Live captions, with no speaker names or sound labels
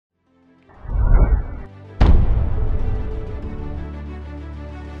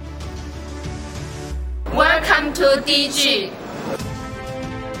to DG.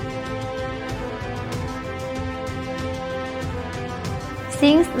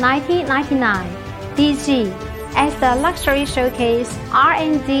 Since 1999, DG, as the luxury showcase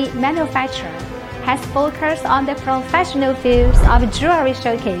R&D manufacturer, has focused on the professional fields of jewelry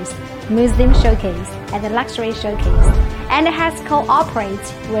showcase, museum showcase, and luxury showcase, and has cooperated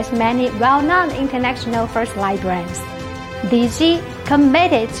with many well-known international first-line brands. DG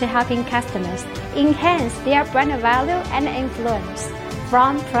committed to helping customers enhance their brand value and influence.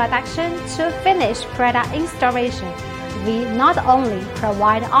 From production to finished product installation, we not only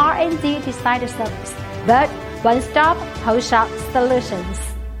provide R&D design service, but one-stop whole-shop solutions.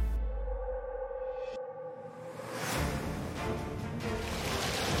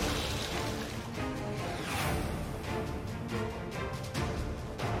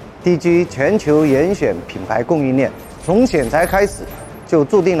 DG 全球严选品牌供应链，从选材开始就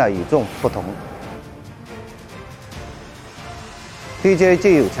注定了与众不同。DG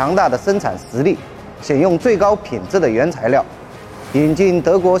具有强大的生产实力，选用最高品质的原材料，引进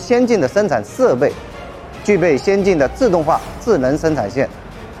德国先进的生产设备，具备先进的自动化智能生产线。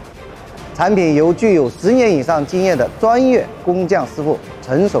产品由具有10年以上经验的专业工匠师傅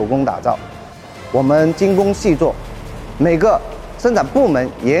纯手工打造，我们精工细作，每个生产部门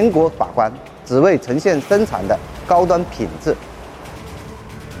严格把关，只为呈现生产的高端品质。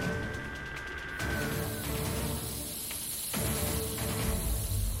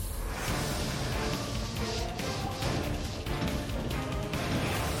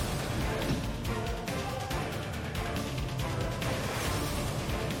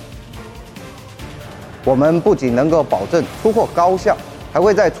我们不仅能够保证出货高效，还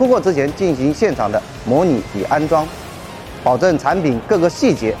会在出货之前进行现场的模拟与安装，保证产品各个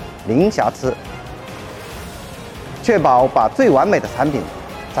细节零瑕疵，确保把最完美的产品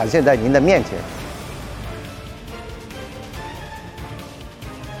展现在您的面前。